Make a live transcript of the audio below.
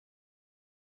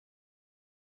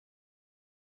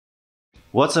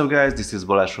What's up guys, this is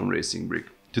Balázs from Racing Brick.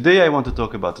 Today I want to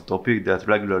talk about a topic that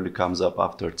regularly comes up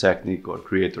after Technic or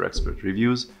Creator Expert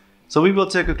reviews, so we will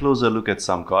take a closer look at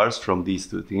some cars from these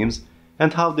two teams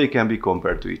and how they can be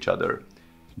compared to each other.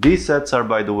 These sets are,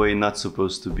 by the way, not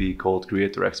supposed to be called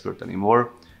Creator Expert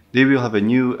anymore. They will have a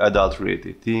new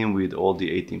adult-related theme with all the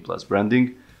 18+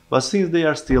 branding, but since they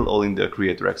are still all in the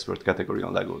Creator Expert category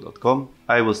on LEGO.com,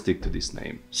 I will stick to this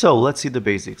name. So let's see the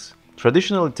basics.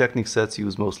 Traditionally, Technic sets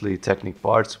use mostly Technic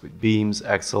parts with beams,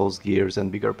 axles, gears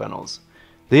and bigger panels.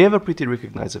 They have a pretty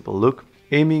recognizable look,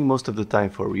 aiming most of the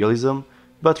time for realism,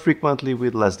 but frequently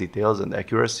with less details and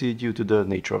accuracy due to the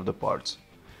nature of the parts.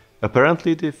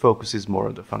 Apparently, the focus is more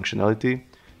on the functionality,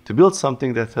 to build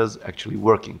something that has actually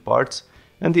working parts,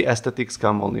 and the aesthetics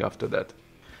come only after that.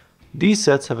 These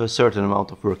sets have a certain amount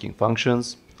of working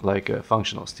functions, like a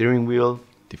functional steering wheel,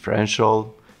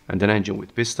 differential, and an engine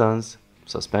with pistons,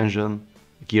 suspension,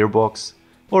 gearbox,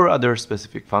 or other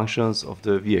specific functions of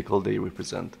the vehicle they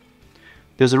represent.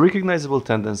 There's a recognizable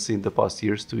tendency in the past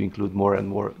years to include more and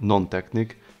more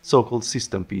non-Technic, so-called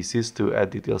system pieces to add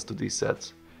details to these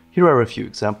sets. Here are a few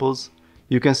examples.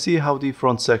 You can see how the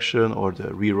front section or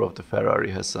the rear of the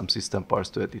Ferrari has some system parts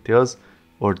to add details,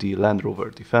 or the Land Rover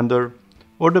Defender,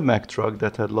 or the Mack truck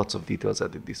that had lots of details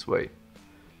added this way.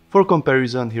 For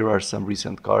comparison, here are some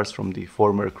recent cars from the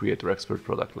former Creator Expert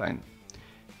product line.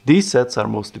 These sets are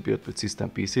mostly built with system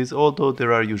pieces, although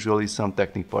there are usually some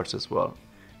Technic parts as well.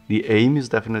 The aim is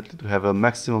definitely to have a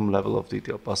maximum level of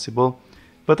detail possible,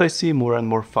 but I see more and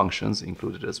more functions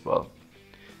included as well.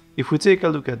 If we take a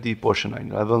look at the Porsche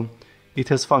 911, it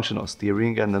has functional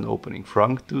steering and an opening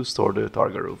frunk to store the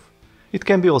targa roof. It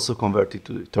can be also converted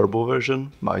to the turbo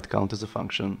version, might count as a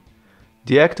function.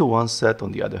 The Ecto 1 set,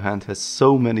 on the other hand, has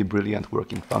so many brilliant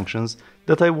working functions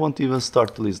that I won't even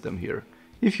start to list them here.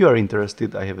 If you are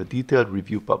interested, I have a detailed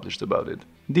review published about it.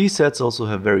 These sets also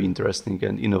have very interesting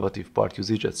and innovative part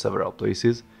usage at several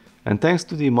places, and thanks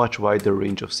to the much wider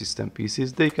range of system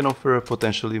pieces, they can offer a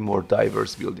potentially more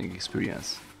diverse building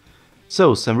experience.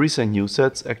 So, some recent new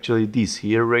sets, actually these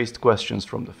here, raised questions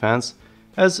from the fans,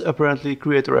 as apparently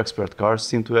Creator Expert cars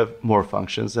seem to have more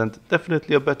functions and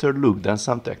definitely a better look than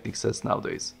some Technic sets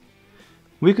nowadays.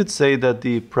 We could say that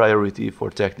the priority for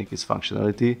Technic is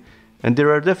functionality, and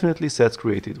there are definitely sets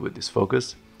created with this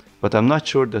focus, but I'm not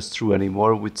sure that's true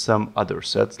anymore with some other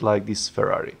sets like this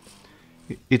Ferrari.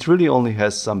 It really only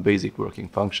has some basic working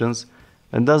functions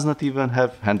and does not even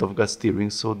have hand-of-God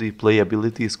steering, so the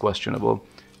playability is questionable.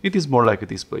 It is more like a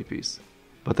display piece.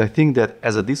 But I think that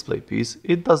as a display piece,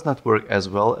 it does not work as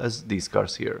well as these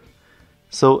cars here.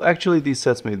 So actually these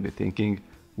sets made me thinking,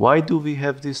 why do we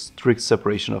have this strict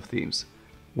separation of themes?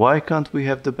 Why can't we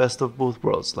have the best of both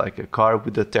worlds, like a car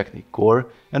with a Technic core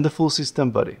and a full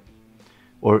system body?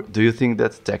 Or do you think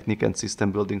that Technic and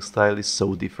system building style is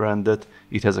so different that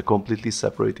it has a completely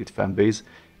separated fan base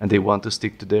and they want to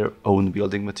stick to their own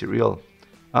building material?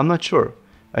 I'm not sure.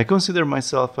 I consider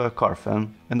myself a car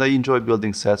fan and I enjoy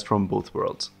building sets from both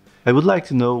worlds. I would like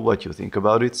to know what you think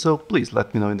about it, so please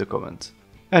let me know in the comments.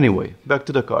 Anyway, back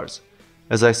to the cars.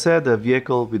 As I said, a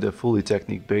vehicle with a fully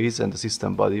Technic base and a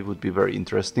system body would be very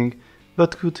interesting,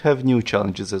 but could have new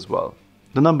challenges as well.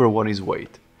 The number one is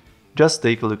weight. Just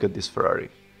take a look at this Ferrari.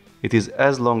 It is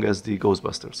as long as the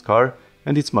Ghostbusters car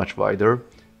and it's much wider,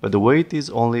 but the weight is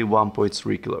only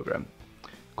 1.3 kg.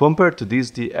 Compared to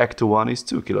this, the Ecto 1 is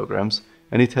 2 kg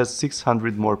and it has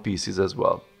 600 more pieces as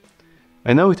well.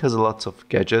 I know it has lots of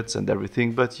gadgets and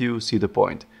everything, but you see the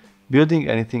point. Building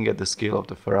anything at the scale of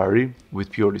the Ferrari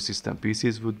with purely system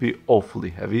pieces would be awfully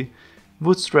heavy,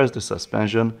 would stress the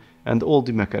suspension and all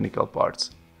the mechanical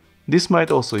parts. This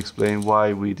might also explain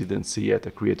why we didn't see yet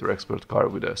a Creator Expert car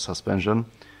with a suspension.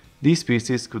 These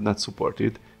pieces could not support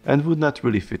it and would not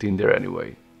really fit in there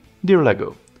anyway. Dear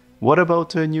LEGO, what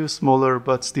about a new smaller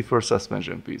but stiffer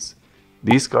suspension piece?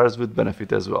 These cars would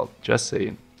benefit as well, just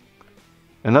saying.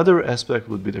 Another aspect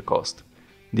would be the cost.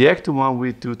 The Ecto 1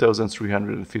 with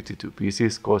 2,352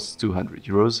 pieces costs 200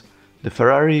 euros, the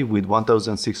Ferrari with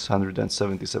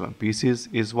 1,677 pieces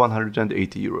is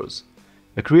 180 euros.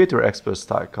 A Creator Expert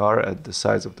style car at the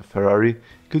size of the Ferrari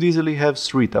could easily have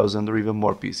 3,000 or even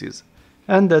more pieces.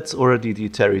 And that's already the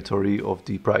territory of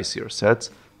the pricier sets,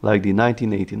 like the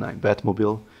 1989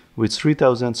 Batmobile with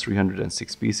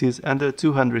 3,306 pieces and a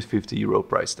 250 euro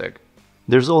price tag.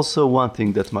 There's also one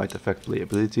thing that might affect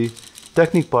playability.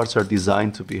 Technic parts are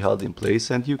designed to be held in place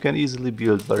and you can easily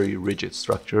build very rigid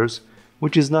structures,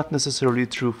 which is not necessarily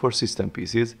true for system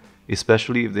pieces,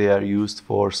 especially if they are used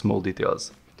for small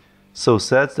details. So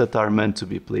sets that are meant to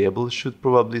be playable should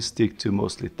probably stick to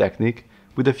mostly Technic,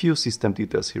 with a few system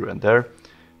details here and there,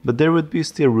 but there would be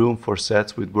still room for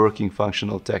sets with working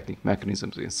functional Technic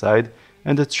mechanisms inside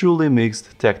and a truly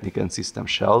mixed Technic and system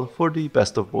shell for the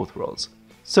best of both worlds.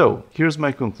 So, here's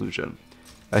my conclusion.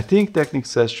 I think Technic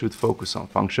sets should focus on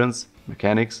functions,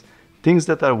 mechanics, things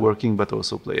that are working but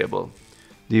also playable.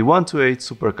 The 1-8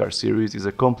 supercar series is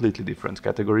a completely different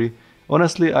category.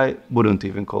 Honestly, I wouldn't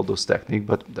even call those Technic,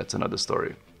 but that's another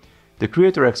story. The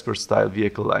Creator Expert style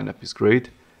vehicle lineup is great.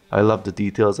 I love the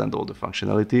details and all the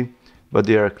functionality, but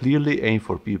they are clearly aimed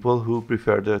for people who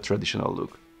prefer the traditional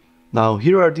look. Now,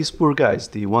 here are these poor guys,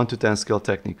 the 1-10 scale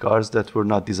Technic cars that were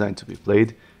not designed to be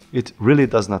played. It really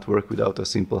does not work without a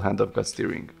simple hand-of-God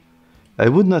steering. I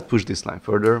would not push this line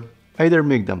further, either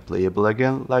make them playable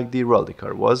again like the rally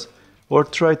car was, or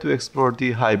try to explore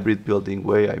the hybrid building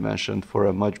way I mentioned for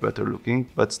a much better looking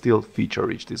but still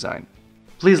feature-rich design.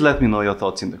 Please let me know your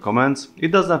thoughts in the comments.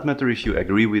 It does not matter if you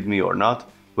agree with me or not,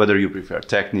 whether you prefer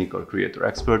Technic or Creator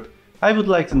Expert. I would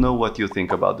like to know what you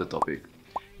think about the topic.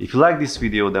 If you like this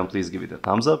video, then please give it a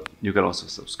thumbs up. You can also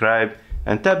subscribe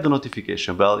and tap the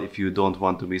notification bell if you don't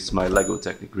want to miss my LEGO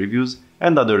Technic reviews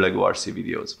and other LEGO RC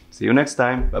videos. See you next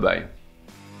time, bye bye!